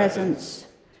God's presence,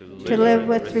 to live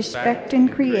with respect in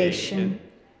creation,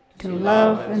 to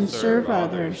love and serve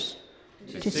others,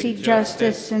 to seek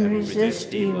justice and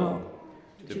resist evil,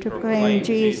 to proclaim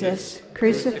Jesus,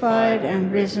 crucified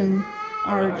and risen,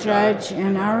 our judge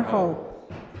and our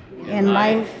hope. In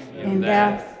life, in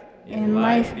death, in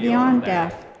life beyond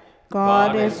death,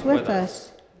 God is with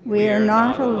us. We are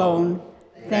not alone.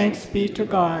 Thanks be to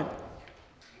God.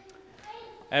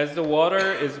 As the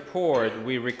water is poured,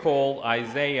 we recall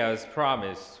Isaiah's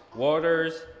promise.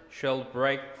 Waters shall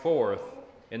break forth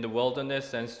in the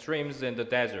wilderness and streams in the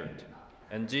desert.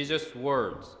 And Jesus'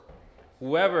 words,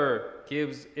 whoever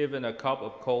gives even a cup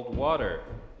of cold water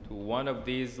to one of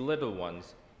these little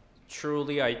ones,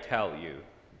 truly I tell you,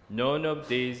 none of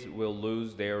these will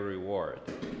lose their reward.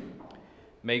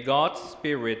 May God's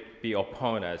Spirit be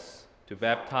upon us to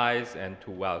baptize and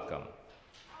to welcome.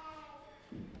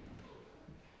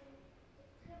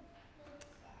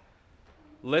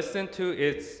 Listen to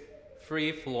its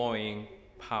free-flowing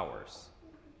powers.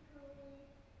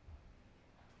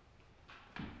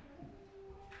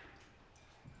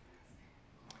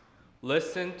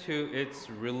 Listen to its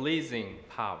releasing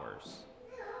powers.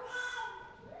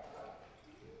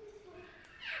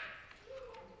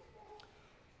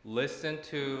 Listen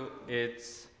to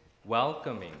its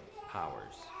welcoming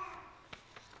powers.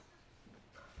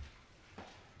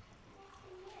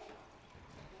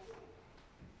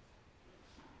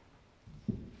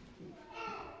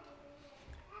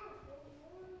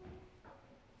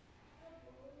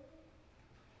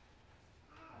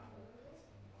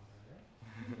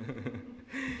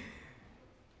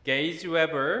 Gage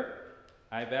Weber,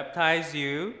 I baptize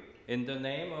you in the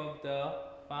name of the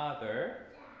Father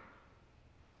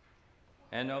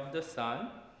and of the Son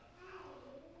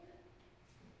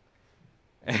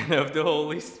and of the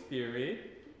Holy Spirit,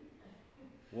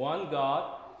 one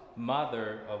God,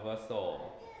 Mother of us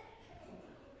all.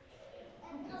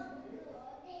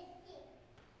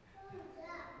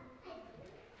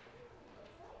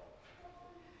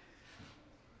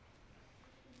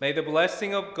 May the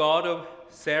blessing of God of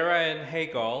Sarah and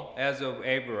Hagar as of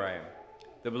Abraham,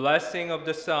 the blessing of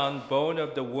the Son born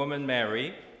of the woman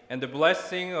Mary, and the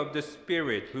blessing of the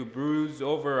Spirit who broods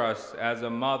over us as a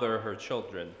mother her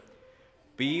children,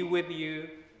 be with you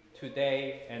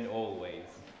today and always.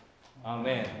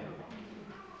 Amen.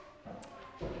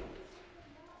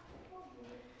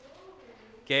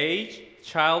 Gage,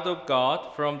 child of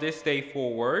God, from this day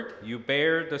forward, you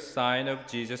bear the sign of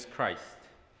Jesus Christ.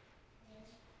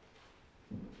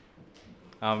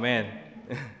 Amen.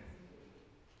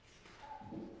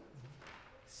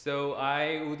 So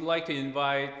I would like to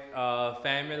invite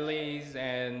families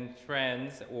and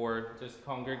friends or just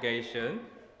congregation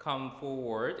come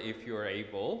forward if you are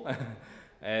able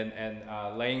and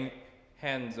laying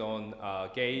hands on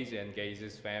Gage and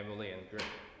Gage's family and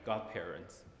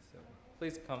godparents. So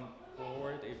please come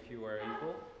forward if you are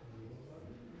able.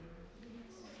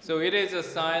 So it is a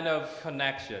sign of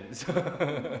connection.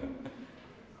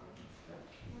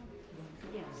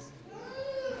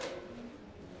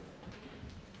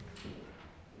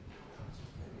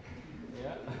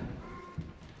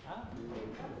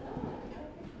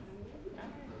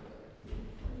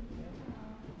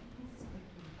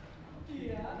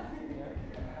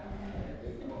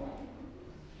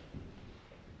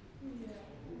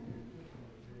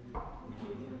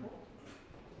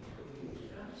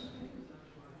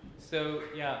 So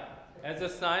yeah, as a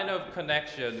sign of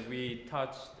connection, we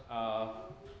touched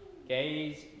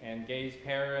Gage and Gage's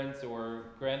parents or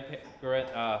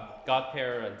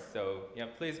godparents. So yeah,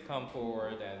 please come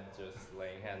forward and just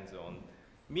lay hands on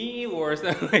me or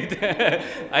something like that.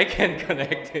 I can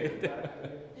connect it.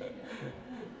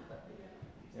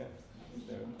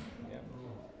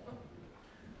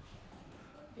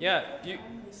 Yeah,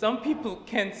 some people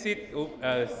can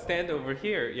stand over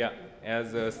here, yeah,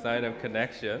 as a sign of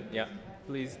connection. Yeah,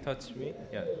 please touch me.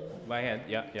 Yeah, my hand.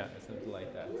 Yeah, yeah, something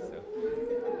like that. So,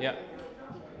 yeah,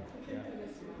 yeah,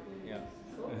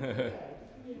 yeah,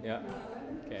 yeah.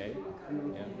 Okay.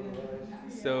 Yeah.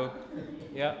 So,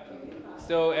 yeah.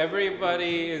 So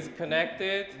everybody is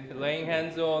connected, laying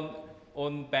hands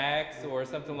on backs or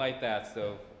something like that.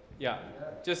 So, yeah,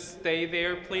 just stay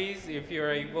there, please, if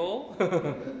you're able.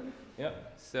 Yeah.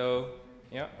 So,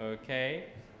 yeah. Okay.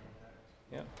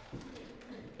 Yeah.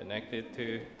 Connected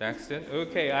to Daxton.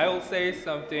 Okay, I will say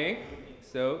something.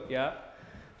 So, yeah.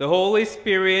 The Holy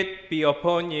Spirit be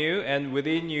upon you and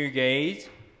within you, Gage,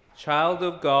 child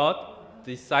of God,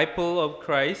 disciple of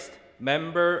Christ,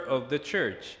 member of the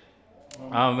church.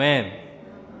 Amen.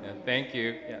 Yeah, thank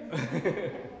you. Yeah.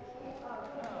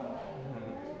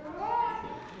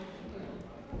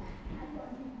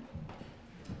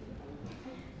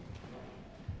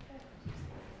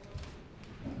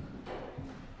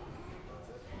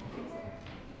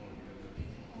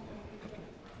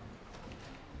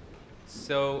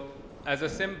 So, as a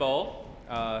symbol,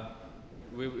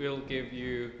 we will give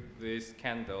you this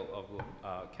candle.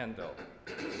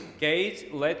 Gage,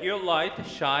 let your light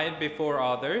shine before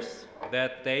others,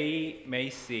 that they may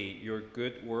see your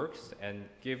good works and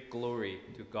give glory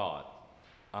to God.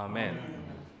 Amen.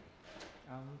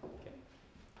 Okay.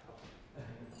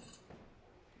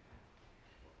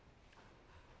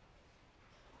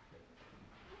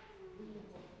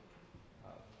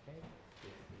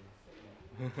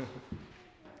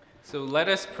 So let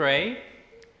us pray.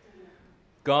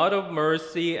 God of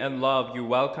mercy and love, you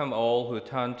welcome all who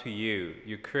turn to you.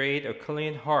 You create a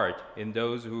clean heart in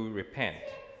those who repent,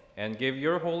 and give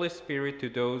your Holy Spirit to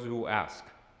those who ask.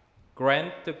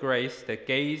 Grant the grace that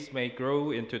Gage may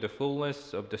grow into the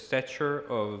fullness of the stature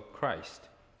of Christ.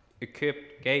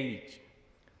 Equip Gage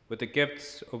with the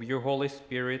gifts of your Holy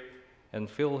Spirit, and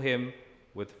fill him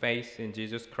with faith in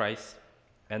Jesus Christ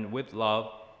and with love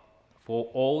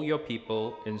for all your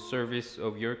people in service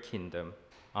of your kingdom.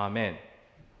 Amen.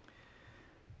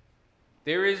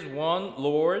 There is one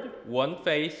Lord, one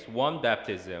faith, one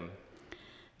baptism.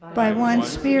 By one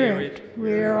Spirit,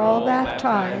 we are all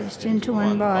baptized into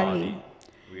one body.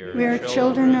 We are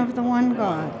children of the one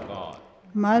God,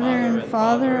 Mother and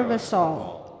Father of us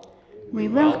all. We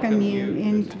welcome you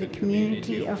into the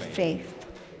community of faith.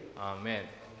 Amen.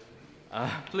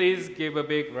 Please give a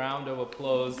big round of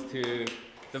applause to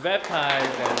the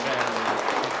baptized and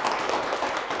families.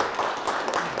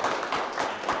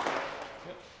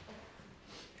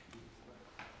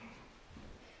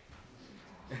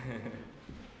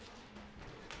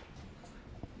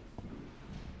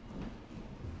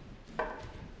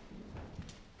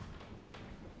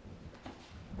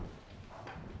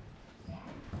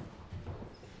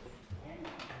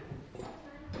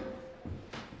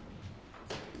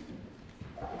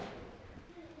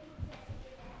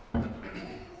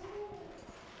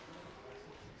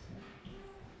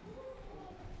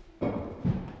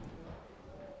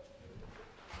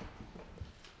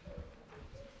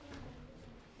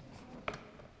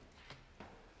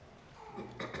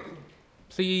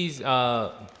 Please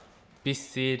be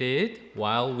seated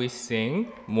while we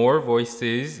sing More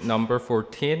Voices, number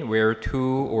 14, where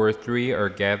 2 or 3 are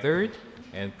gathered,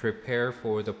 and prepare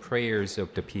for the prayers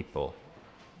of the people.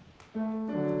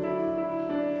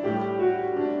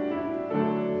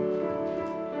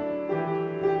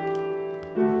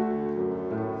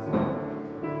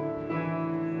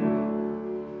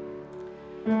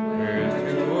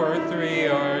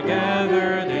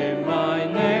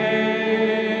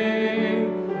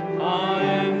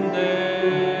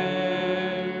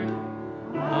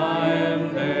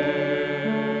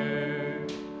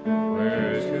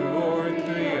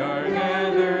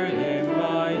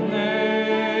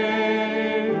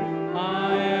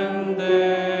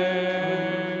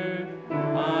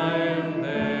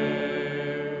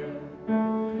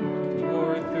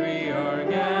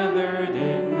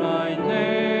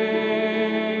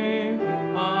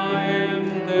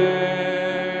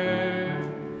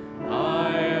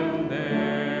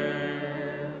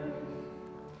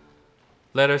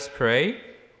 Let us pray.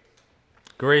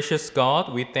 Gracious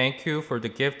God, we thank you for the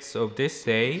gifts of this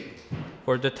day,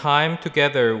 for the time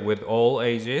together with all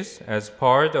ages as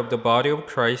part of the body of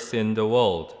Christ in the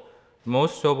world.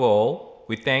 Most of all,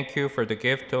 we thank you for the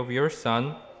gift of your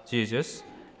Son, Jesus,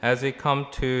 as he came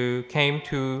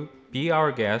to be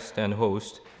our guest and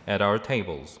host at our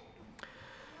tables.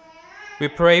 We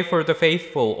pray for the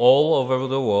faithful all over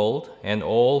the world, and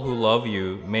all who love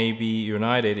you may be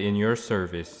united in your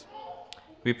service.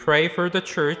 We pray for the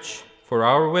church, for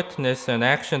our witness and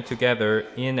action together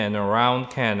in and around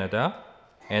Canada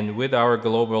and with our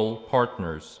global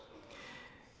partners.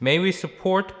 May we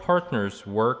support partners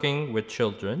working with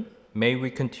children. May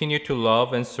we continue to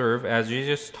love and serve as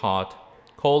Jesus taught,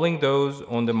 calling those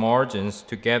on the margins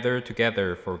to gather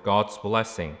together for God's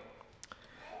blessing.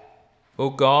 O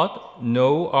God,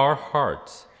 know our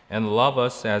hearts and love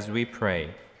us as we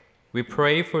pray. We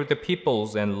pray for the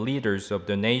peoples and leaders of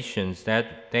the nations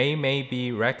that they may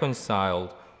be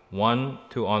reconciled one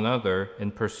to another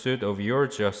in pursuit of your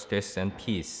justice and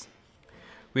peace.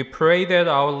 We pray that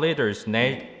our leaders,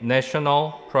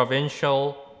 national,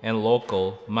 provincial, and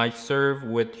local, might serve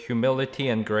with humility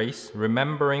and grace,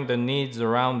 remembering the needs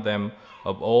around them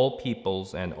of all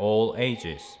peoples and all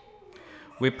ages.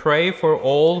 We pray for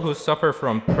all who suffer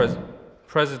from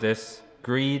prejudice,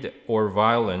 greed, or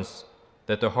violence,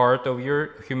 that the heart of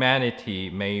your humanity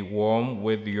may warm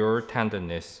with your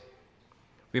tenderness.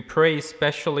 We pray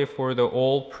especially for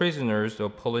all prisoners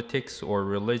of politics or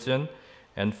religion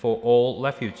and for all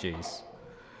refugees.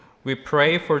 We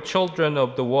pray for children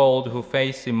of the world who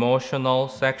face emotional,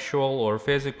 sexual, or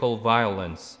physical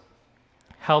violence.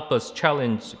 Help us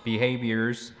challenge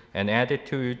behaviors and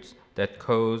attitudes that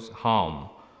cause harm,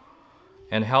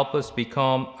 and help us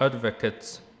become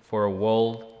advocates for a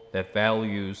world that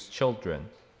values children.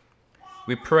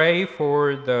 We pray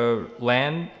for the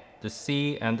land, the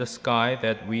sea, and the sky,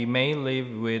 that we may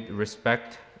live with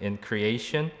respect in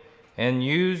creation and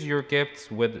use your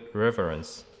gifts with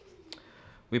reverence.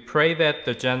 We pray that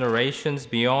the generations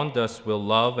beyond us will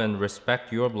love and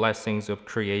respect your blessings of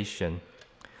creation.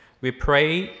 We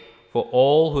pray for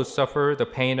all who suffer the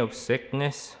pain of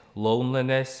sickness,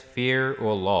 loneliness, fear,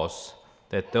 or loss,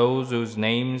 that those whose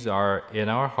names are in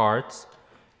our hearts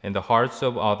and the hearts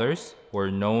of others or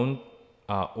known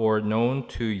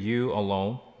to you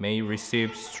alone may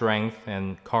receive strength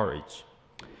and courage.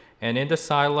 And in the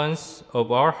silence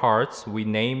of our hearts, we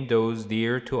name those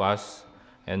dear to us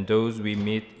and those we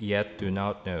meet yet do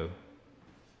not know.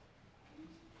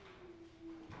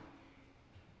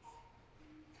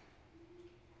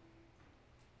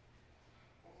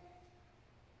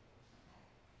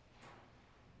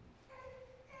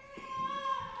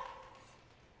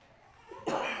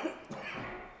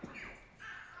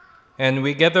 And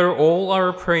we gather all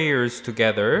our prayers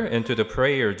together into the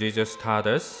prayer Jesus taught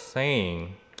us,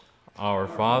 saying, Our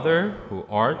Father, who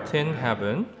art in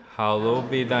heaven, hallowed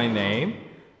be thy name.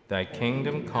 Thy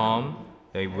kingdom come,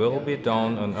 thy will be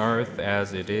done on earth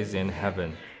as it is in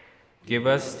heaven. Give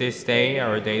us this day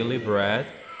our daily bread,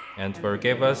 and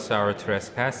forgive us our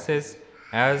trespasses,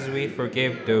 as we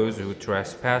forgive those who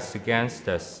trespass against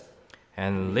us.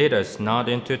 And lead us not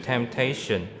into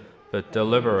temptation, but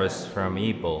deliver us from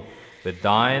evil. But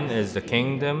thine is the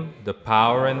kingdom, the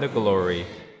power, and the glory,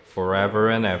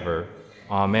 forever and ever.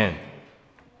 Amen.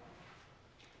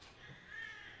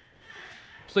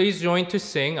 Please join to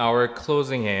sing our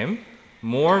closing hymn,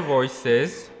 More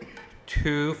Voices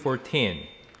 214.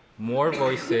 More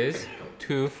Voices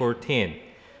 214.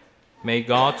 May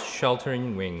God's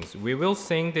sheltering wings. We will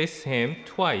sing this hymn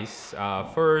twice.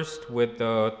 First with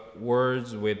the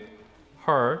words with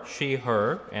her, she,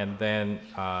 her, and then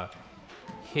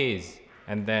his,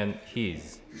 and then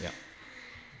his. Yeah.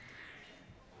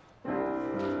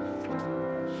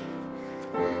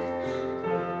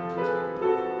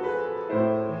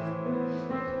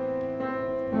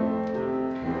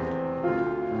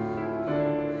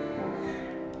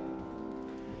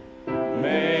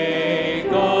 May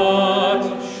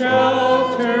God's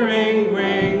sheltering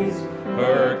wings,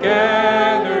 her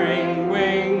gathering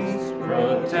wings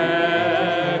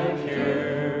protect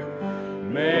you.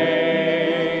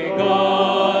 May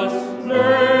God's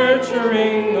nurturing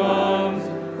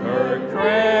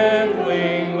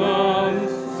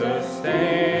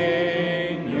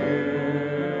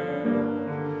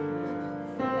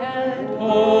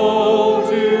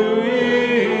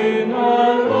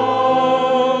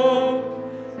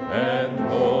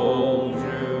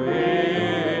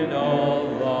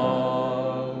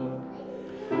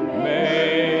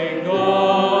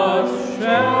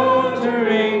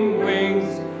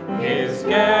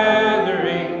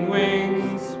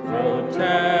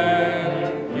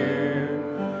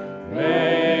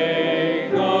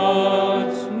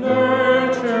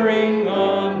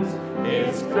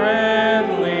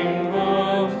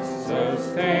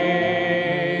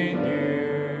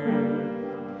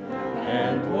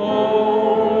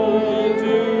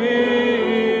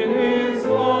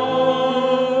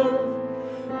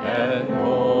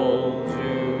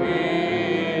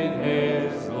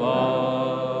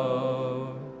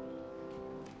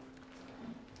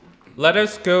Let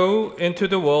us go into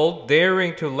the world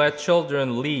daring to let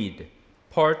children lead,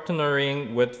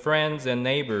 partnering with friends and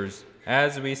neighbors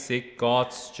as we seek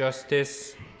God's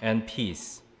justice and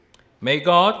peace. May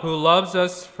God, who loves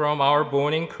us from our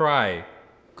morning cry,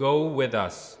 go with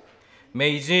us.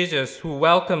 May Jesus, who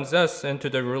welcomes us into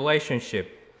the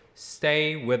relationship,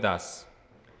 stay with us.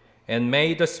 And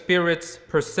may the Spirit's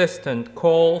persistent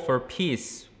call for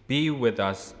peace be with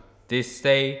us this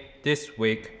day, this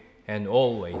week, and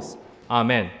always.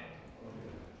 Amen.